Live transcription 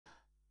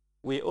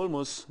we're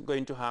almost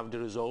going to have the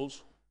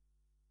results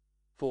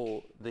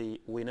for the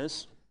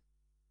winners.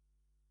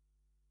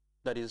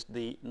 That is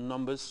the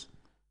numbers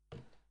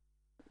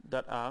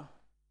that are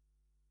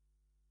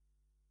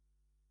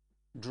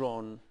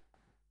drawn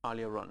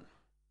earlier on.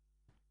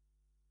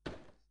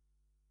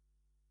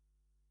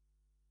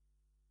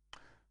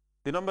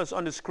 The numbers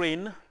on the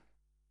screen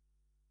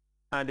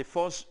are the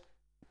first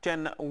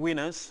 10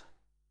 winners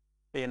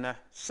in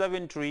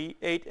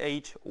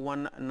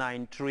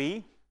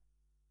 7388193,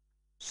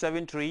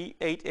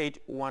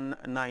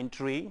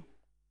 7388193,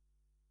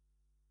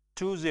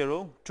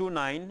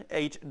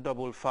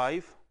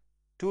 2029855,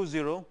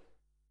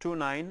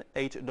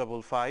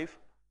 2029855,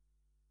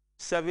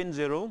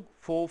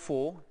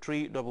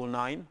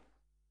 7044399,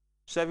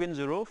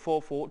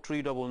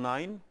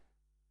 7044399,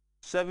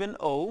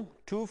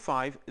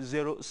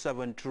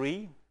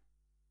 7025073,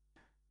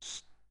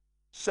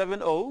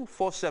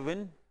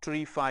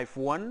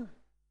 7047351,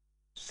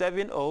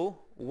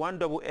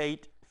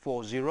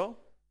 7018840,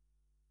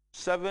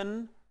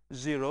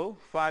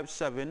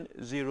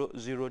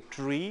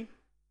 7057003,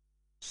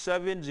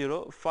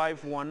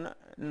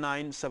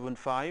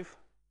 7051975,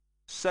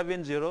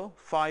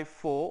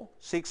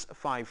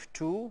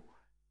 7054652,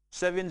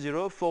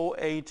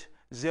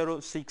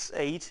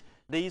 7048068.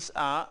 These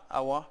are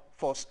our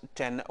first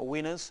 10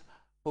 winners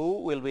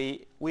who will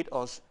be with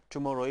us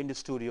tomorrow in the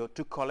studio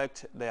to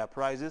collect their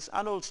prizes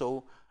and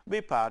also be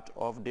part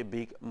of the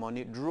big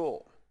money draw.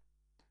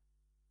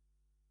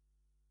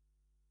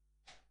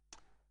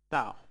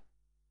 Now,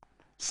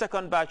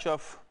 second batch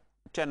of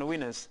 10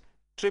 winners: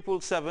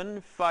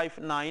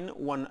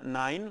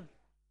 7775919,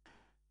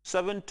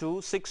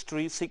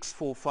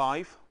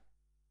 7263645,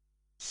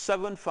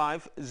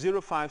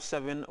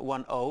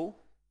 7505710,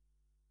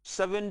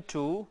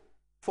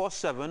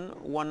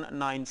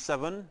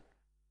 7247197,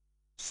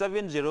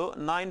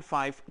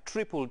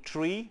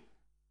 7095333,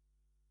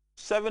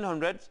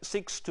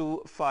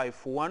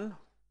 7006251,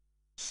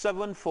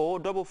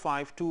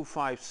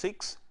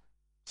 7455256,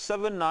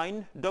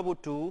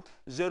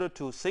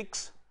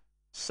 7922026,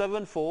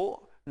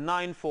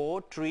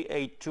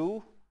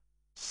 7494382,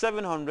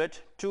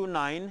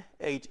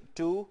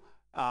 7002982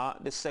 are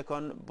the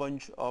second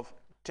bunch of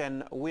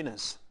 10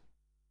 winners.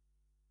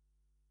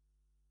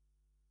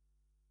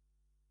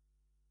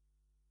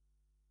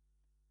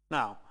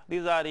 Now,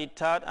 these are the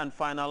third and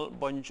final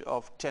bunch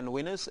of 10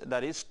 winners.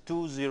 That is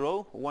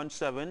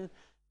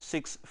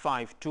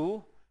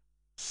 2017652,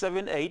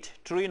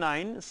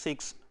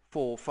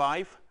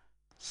 7839645,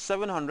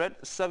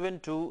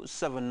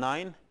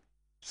 7007279,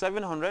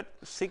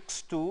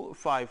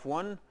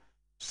 7006251,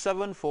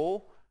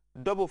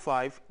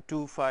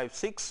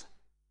 7455256,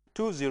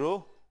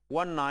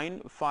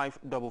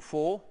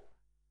 2019544,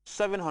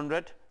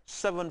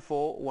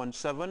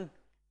 7007417,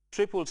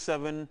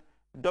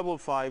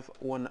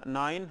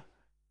 7775519,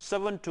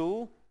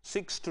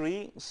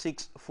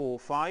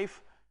 7263645,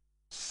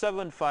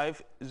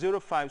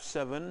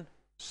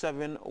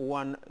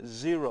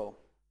 7505710.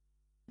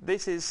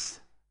 This is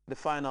the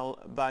final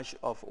batch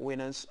of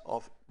winners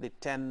of the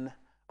 10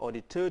 or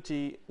the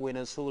 30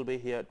 winners who will be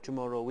here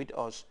tomorrow with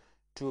us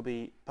to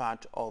be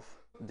part of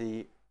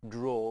the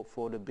draw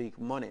for the big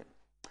money.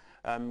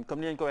 Comme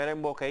ni leen ko waxee rek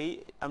mbokk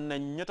yi am na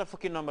ñetta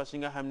fukki numbers yi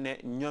nga xam ne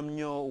ñoom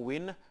ñoo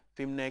win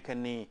fi mu nekk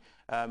nii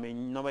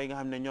number yi nga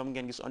xam ne ñoom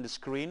ngeen gis on the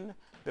screen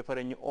ba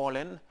pare ñu oo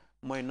leen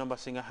mooy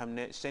numbers yi nga xam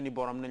ne seeni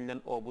borom nañ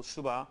leen oo bu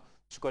suba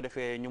su ko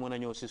defee ñu mën a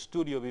ñëw si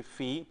studio bi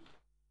fii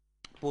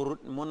pour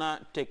mën a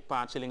take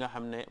part si li nga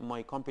xam ne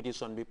mooy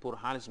competition bi pour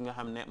xaalis bi nga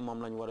xam ne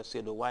moom lañ war a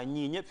séddoo waaye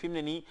ñii ñëpp fi mu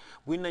ne nii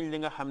buñ nañ li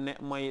nga xam ne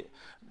mooy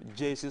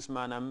jerseys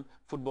maanaam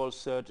football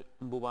shirt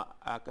mbuba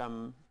ak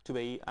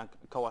tubéy ak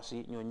kawas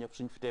yi ñoo ñëpp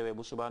suñ fi teewee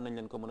bu suba nañ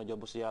leen ko mën a jox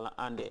bu si yàlla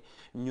àndee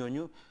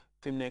ñooñu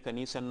fi mu nekk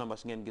nii seen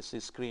numbers ngeen gis si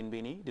screen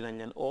bi nii dinañ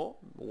leen oo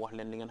wax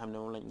leen li ngeen xam ne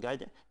moom lañ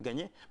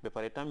gañe ba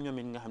pare tam ñoom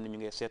it nga xam ne ñu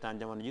ngi seetaan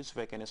jamono ji su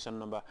fekkee ne seen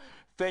number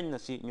feeñ na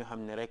si ñu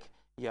xam ne rek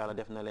yàlla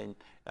def na leen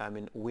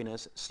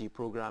winners si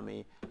programme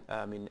yi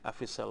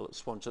official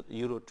sponsored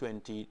Euro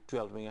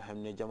 2012 bi nga xam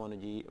ne jamono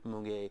ji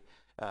mu ngi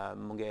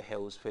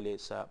xew fële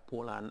sa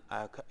Poland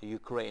ak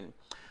Ukraine.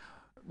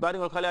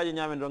 Baɗigol kala aji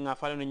ñamen ɗo nga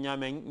falano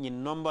ñamen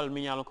ñin nombal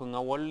mi yalan ko nga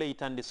wolle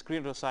itande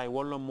screen to say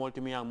wollo molti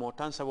mi yalan mo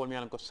tan sabol mi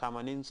yalan ko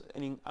samanin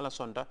nin ala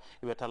sonta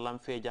ibe tallam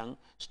fejang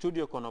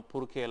studio kono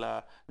pour que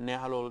la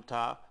nehalol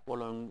ta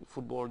wala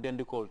football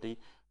dendikol ti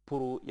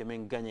pour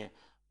yemen gagner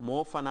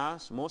mo fana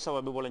mo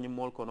sababe wala ñi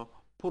mol kono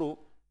pour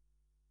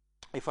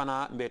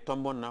ifana be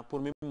tombonna pour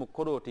mi mu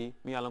kodoti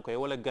mi yalan ko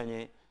wala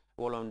gagner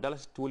wala dala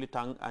tuli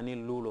tang ani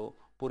lulo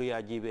pour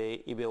ya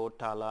jibe ibe o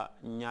tala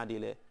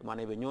ñaadile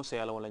mane be ñose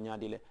yalla wala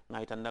ñaadile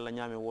ngay tan dala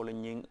ñame wala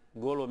ñing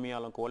golo mi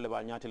yalla ko wala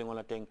ba ñaatile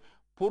wala teng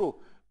pour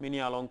min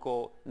yalla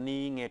ko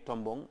ni nge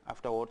tombong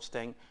afterwards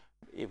teng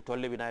if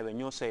tolle bi nay be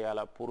ñose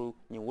yalla pour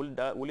ñi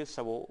wulda wuli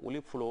sabo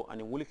wuli fulo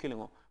ani wuli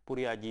kilingo pour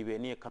ya jibe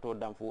ni kato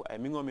damfu ay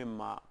mingo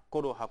mimma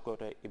kodo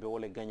hakkoto ibe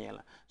wala gagné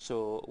la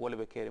so wala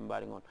be keri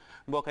mbari ngon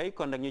mbokay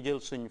kon nak ñu jël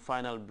suñ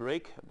final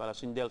break bala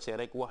suñ del sé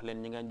rek wax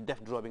leen ñi nga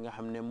def draw bi nga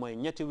xamné moy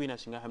ñetti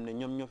winners nga xamné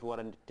ñom ñofi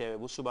wara téwé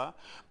bu suba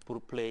pour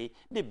play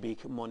the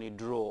big money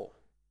draw.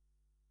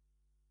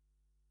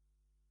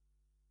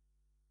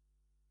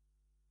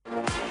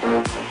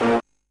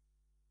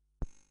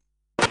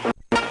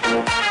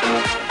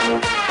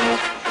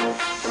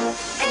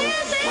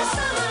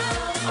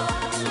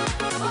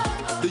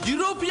 The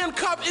European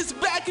Cup is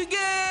back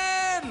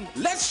again!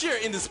 Let's share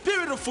in the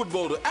spirit of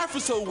football the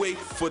AfriSol way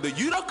for the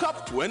Euro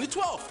Cup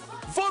 2012.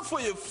 Vote for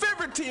your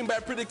favorite team by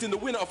predicting the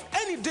winner of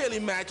any daily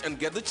match and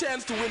get the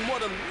chance to win more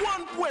than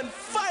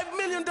 $1.5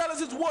 million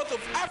worth of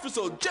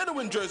AfriSol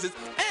genuine jerseys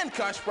and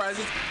cash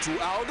prizes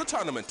throughout the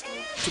tournament.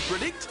 To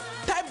predict,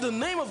 type the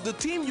name of the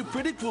team you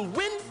predict will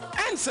win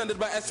and send it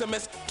by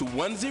SMS to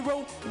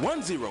 1010.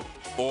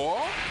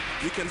 Or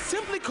you can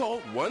simply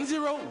call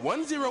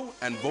 1010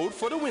 and vote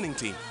for the winning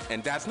team.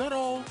 And that's not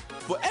all.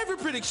 For every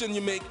prediction you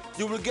make,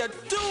 you will get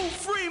 2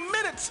 free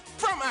minutes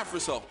from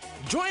AfriSol.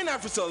 Join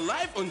AfriSol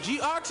live on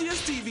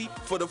Grts TV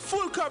for the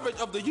full coverage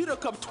of the Euro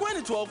Cup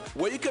 2012,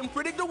 where you can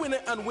predict the winner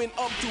and win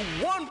up to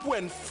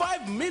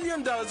 $1.5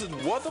 million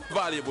worth of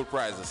valuable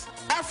prizes.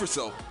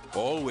 AfriSol,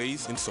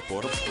 always in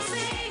support of sport.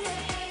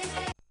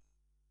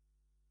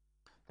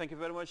 Thank you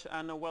very much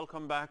and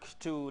welcome back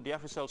to the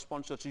AfriSol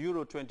sponsored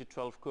Euro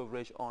 2012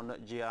 coverage on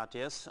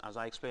GRTS. As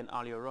I explained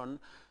earlier on,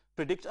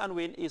 Predict and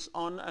Win is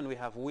on and we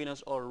have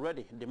winners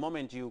already. The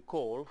moment you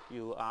call,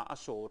 you are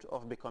assured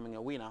of becoming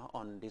a winner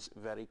on this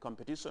very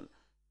competition.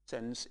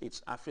 Since it's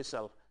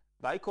AfriSol,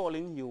 by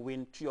calling you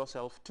win to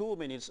yourself 2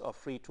 minutes of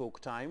free talk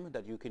time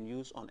that you can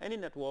use on any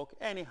network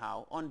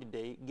anyhow on the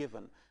day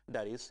given.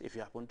 That is, if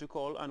you happen to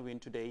call and win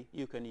today,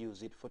 you can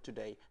use it for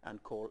today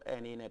and call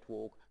any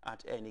network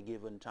at any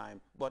given time,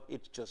 but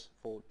it's just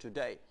for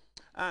today.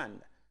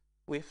 And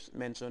we've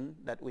mentioned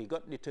that we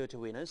got the 30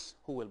 winners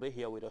who will be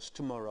here with us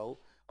tomorrow.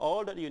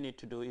 All that you need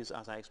to do is,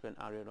 as I explained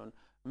earlier on,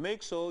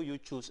 make sure you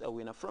choose a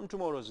winner from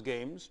tomorrow's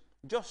games.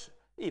 Just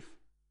if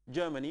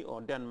Germany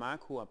or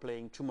Denmark, who are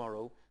playing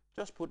tomorrow,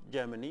 just put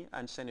Germany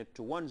and send it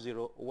to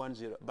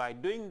 1010. By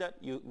doing that,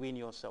 you win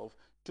yourself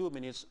 2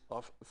 minutes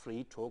of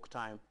free talk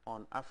time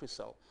on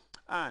AfriSol.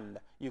 And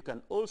you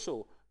can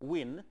also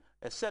win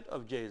a set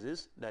of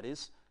jerseys that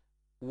is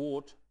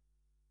worth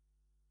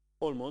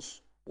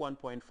almost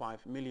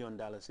 $1.5 million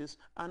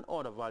and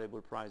other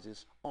valuable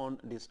prizes on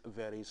this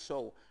very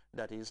show.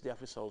 That is the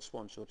AfriSol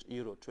sponsored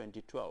Euro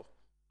 2012.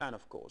 And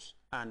of course,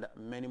 and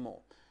many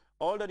more.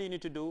 All that you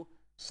need to do,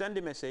 send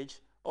a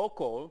message or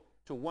call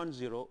to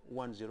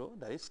 1010,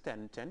 that is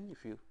 1010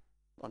 if you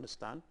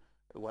understand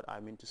what I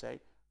mean to say.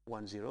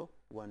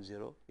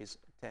 1010 is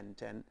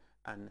 1010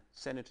 and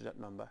send it to that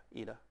number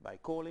either by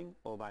calling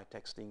or by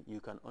texting. You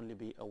can only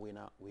be a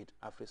winner with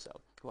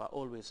AfriSol, who are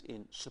always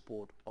in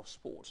support of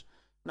sports.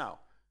 Now,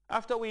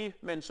 after we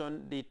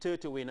mention the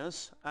 30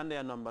 winners and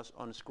their numbers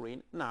on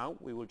screen, now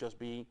we will just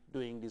be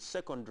doing the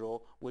second draw,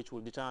 which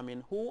will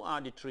determine who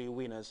are the 3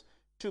 winners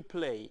to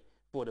play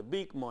for the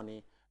big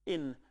money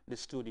in the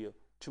studio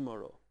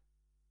tomorrow.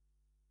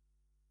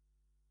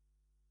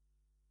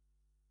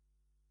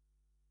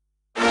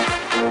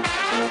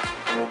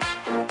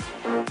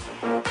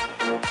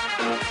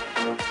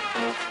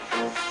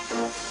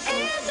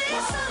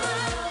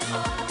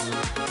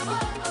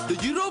 The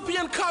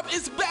European Cup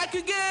is back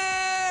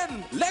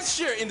again! Let's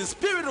share in the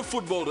spirit of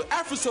football the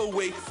AfriSol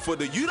way for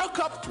the Euro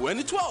Cup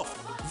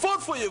 2012.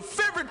 Vote for your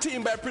favorite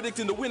team by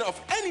predicting the winner of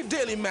any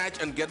daily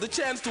match and get the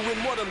chance to win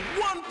more than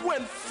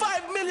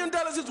 $1.5 million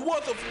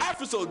worth of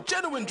AfriSol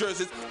genuine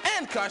jerseys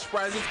and cash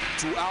prizes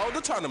throughout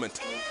the tournament.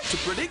 To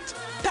predict,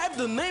 type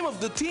the name of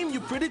the team you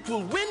predict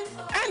will win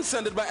and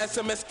send it by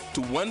SMS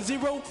to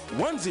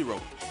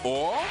 1010.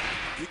 Or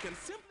you can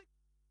simply...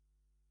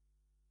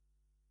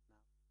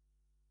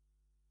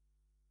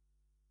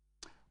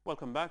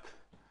 Welcome back.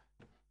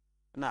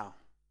 Now,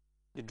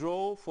 the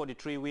draw for the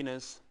 3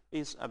 winners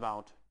is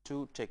about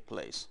to take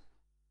place.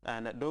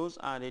 And those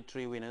are the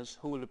 3 winners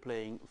who will be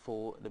playing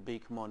for the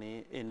big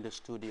money in the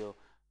studio,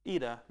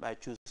 either by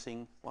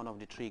choosing one of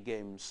the 3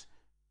 games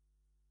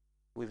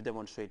we've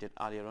demonstrated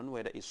earlier on,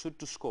 whether it's shoot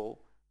to score,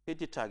 hit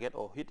the target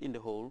or hit in the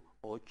hole,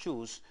 or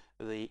choose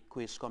the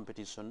quiz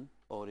competition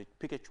or the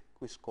pick a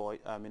quiz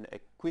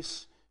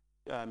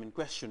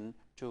question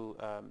to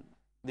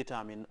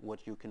determine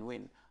what you can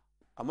win.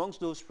 Amongst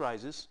those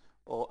prizes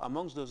or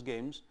amongst those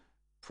games,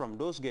 from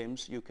those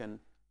games you can,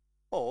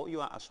 or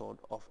you are assured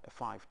of a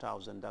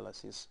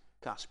 $5,000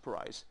 cash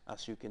prize,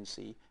 as you can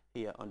see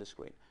here on the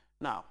screen.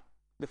 Now,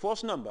 the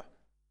first number.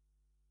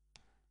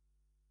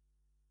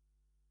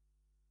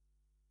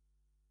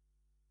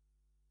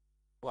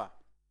 Wow,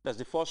 that's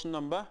the first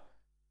number,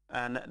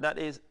 and that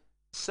is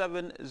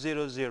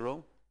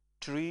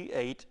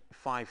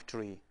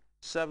 7003853.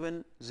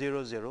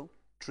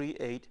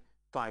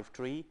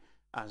 7003853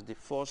 as the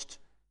first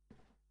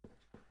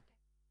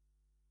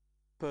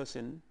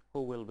person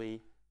who will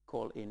be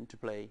called in to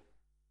play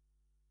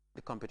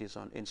the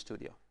competition in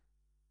studio.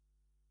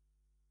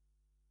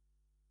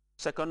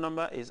 Second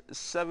number is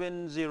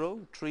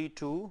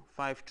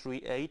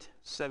 7032538,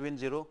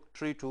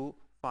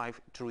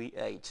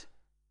 7032538.